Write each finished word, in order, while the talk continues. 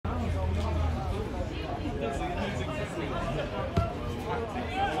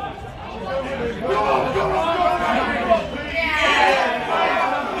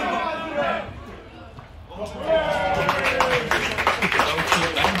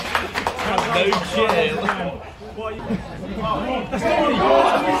chill.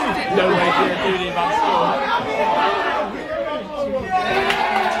 No way to Doody about score.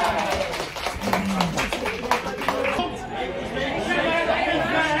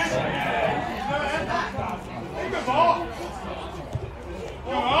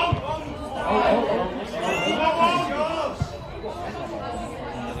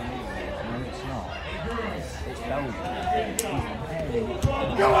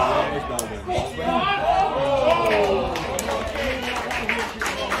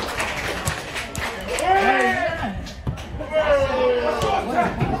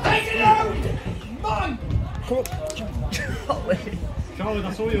 Charlie,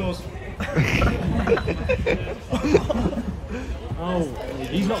 that's all yours. Oh,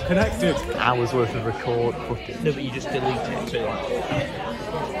 he's not connected. Hours worth of record footage. No, but you just delete it. So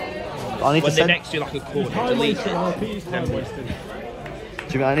I need when to they send. next do like a chord, you delete it. Then Do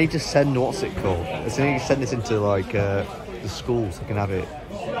Do you mean I need to send what's it called? I need to send this into like the schools. So I can have it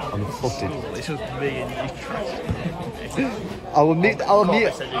on the footage. this was me and you trust. I will mute. I will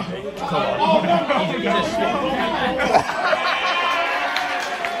mute. Come on. You just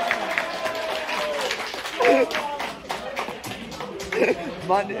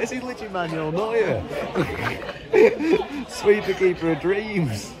Man, is he literally Manuel Neuer? Sweeper keeper of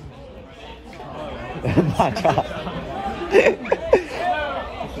dreams. My God.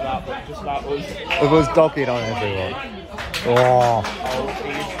 just about us. It was dogging on everyone. Oh.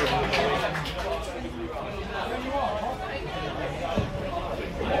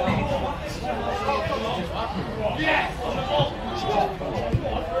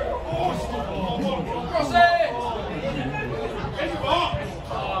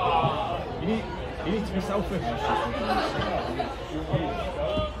 You need to be selfish.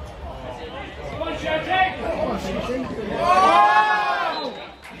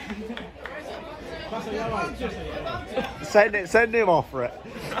 Send him off for it.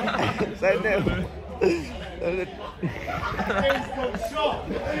 Send him.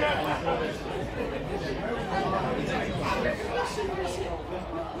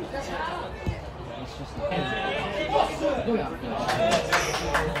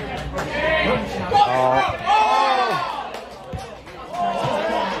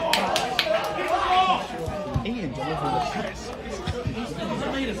 Ian delivering the pass.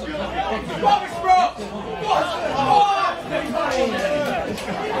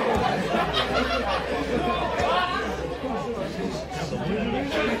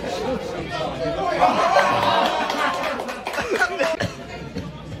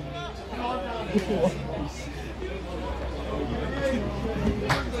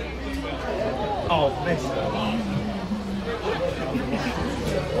 Oh, missed.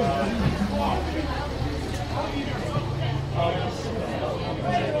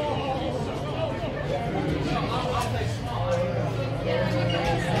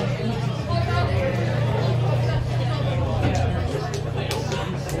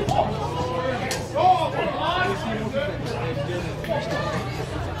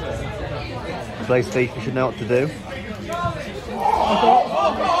 Play Steve, you should know what to do.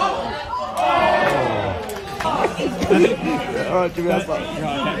 Alright, Jimmy, that's like...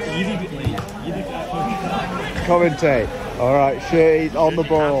 Commentate. Alright, Shirty on the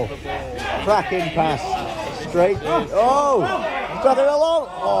ball. Cracking pass. Straight. Oh! Got it along!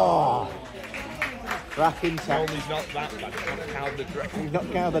 Oh! Cracking tackle. He's not that bad. He's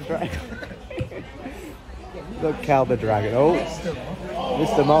not Cow the Dragon. Not Cow the Dragon. Oh!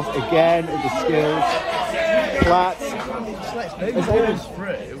 Mr. Moss again with the skills. Platts.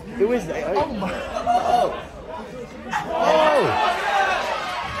 Who is it? Oh my! Oh! Oh!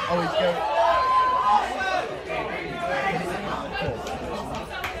 Oh, he's going.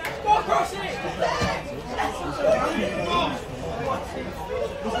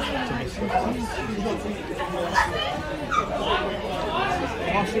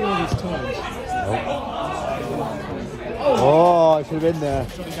 Oh, I should have been there.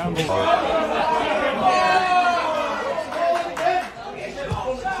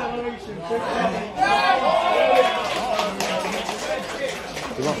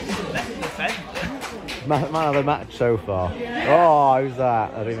 Man of the match so far. Oh, who's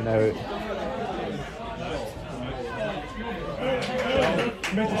that? I don't even know.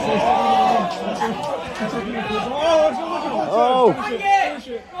 Oh!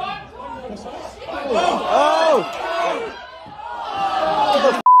 Oh! What the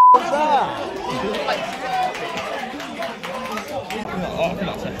f was that?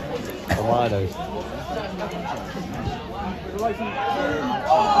 The winos.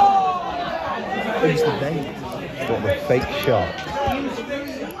 Who's the bait? What, the fake shot?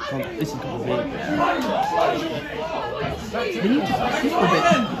 This is going to be. They need to pass this a bit.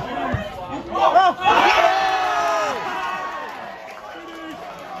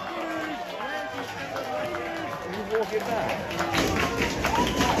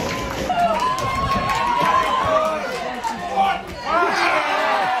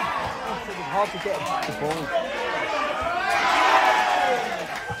 It's hard to get the ball.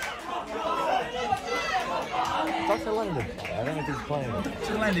 That's a London player. I don't know if he's playing. It's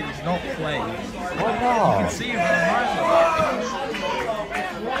a landing, he's not playing. Why not? You can see him from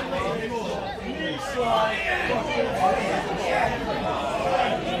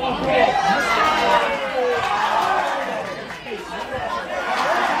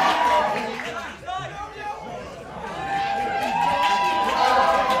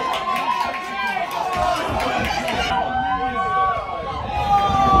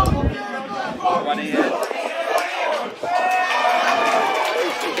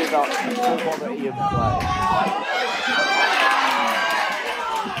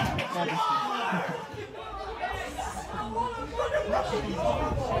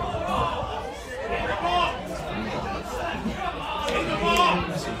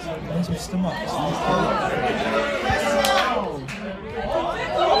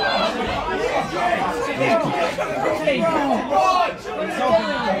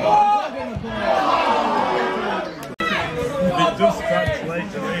It does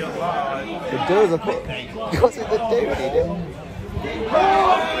translate to real life. It does, I put because it's the Doody, didn't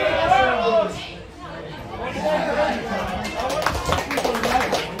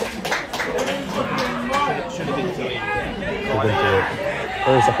should have been to it.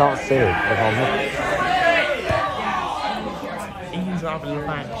 I can't see it. He's having a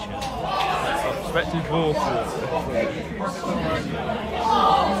action. Expected ball to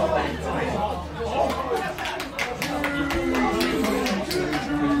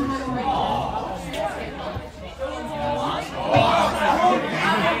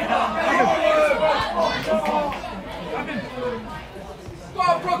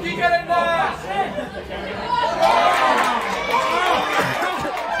Brookie, get in there!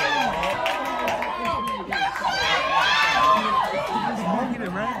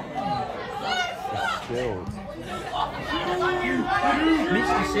 skilled.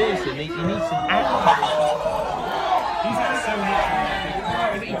 Mr. Searson, he needs some action. He's had so much.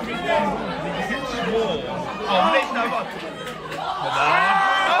 Oh, mate, no, what?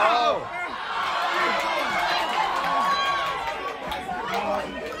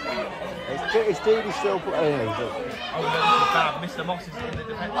 Is Doody still playing? Oh, no, Mr. Moss is in the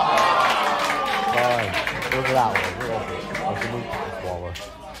defence. Fine. Look at that one. Look at it. I can move this Waller.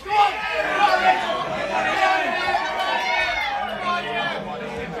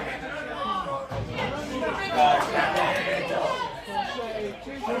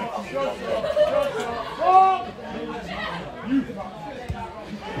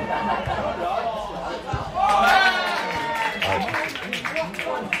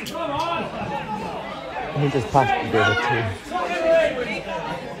 He just passed the other two.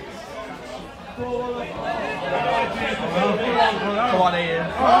 Come on, Ian.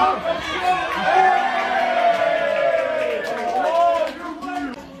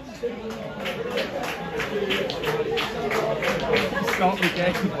 Start the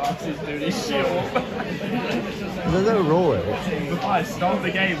game whilst he's doing his shit up. There's no rule in it. I start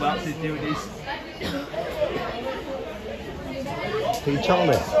the game whilst he's doing his. Can you chant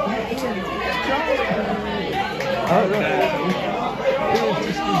it? I don't know. It's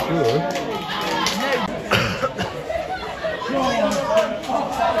just too good.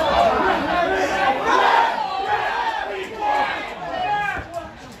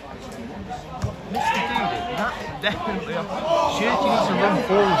 Definitely. Shirty needs to run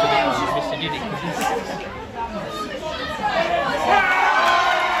forwards a bit with Mr. Doody because he's...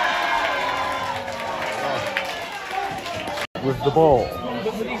 With the ball.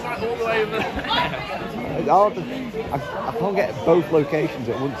 But he's like all the way over there. It's hard to, I can't get both locations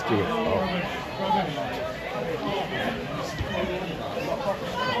at once to it.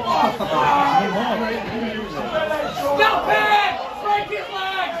 Stop it! Break his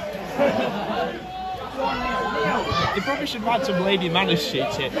legs! They probably should write some lady manners sheet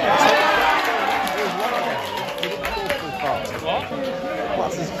here. What?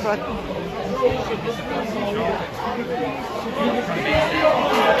 What's his credit?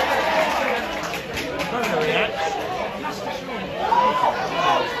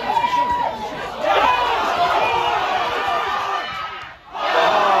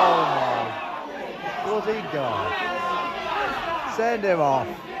 Bloody God. Send him off.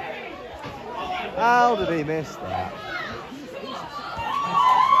 How did he miss that?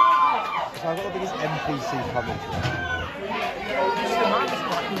 So I've got the biggest NPC commentary. Just the man's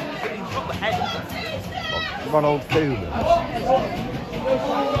like, he's got the head. Ronald Koeman.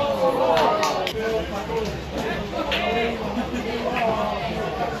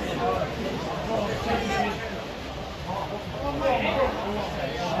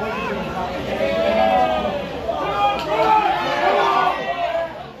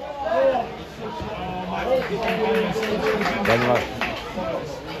 Then like,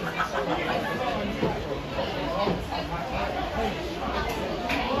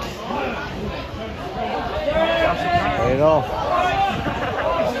 play it off.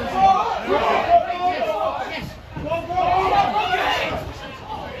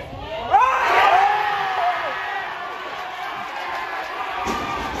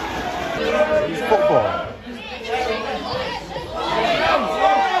 It's football.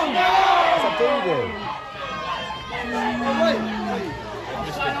 What's that Doody?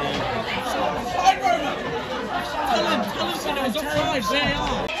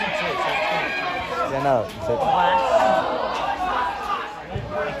 Yeah, no. So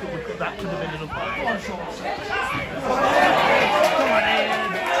That could have been enough.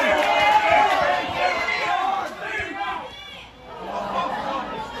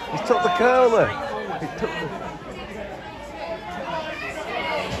 he took the curler. He took the.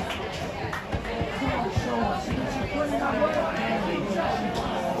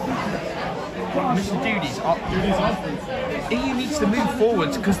 Mr. Doody's off. He needs to move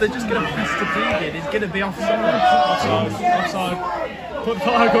forwards because they're just going to pass to Doody and he's going to be offside. Offside. Put the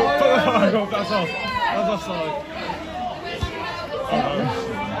flag up. Put the flag up. That's off. That's offside.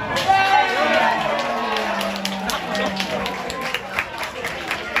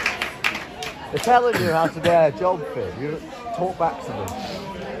 They're telling you how to do a job, Finn. You talk back to them.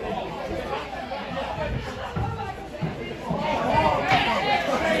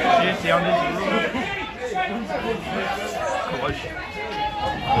 Shirty on his run.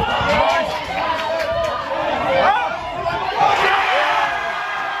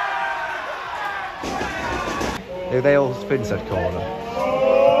 They all spin said corner.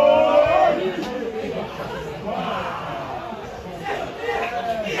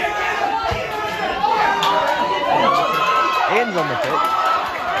 Ian's on the pitch.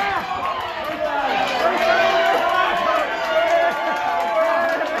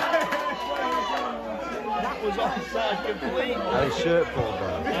 That was offside completely. And his shirt pulled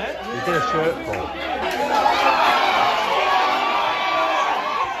there. He did a shirt pull.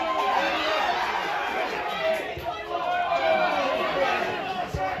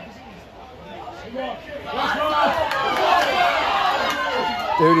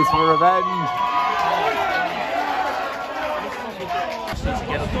 Doody's for revenge.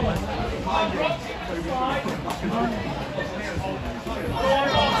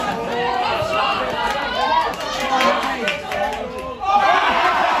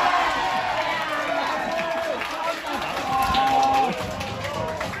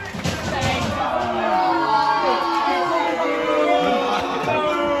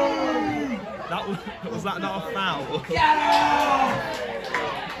 Was that not a foul?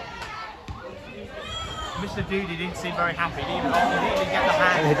 Mr. Doody didn't seem very happy. He didn't even get the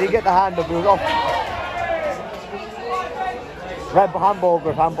hand. He did get the hand up, it was off. Red handball,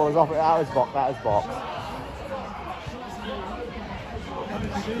 Griff, handball is off, out of his box, out of his box.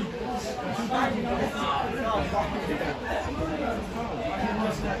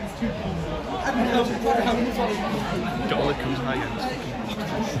 Dollar comes high end.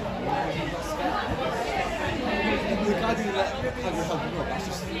 The guy didn't let Hagrid help him up, that's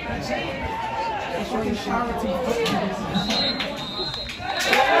just... It's fucking charity football.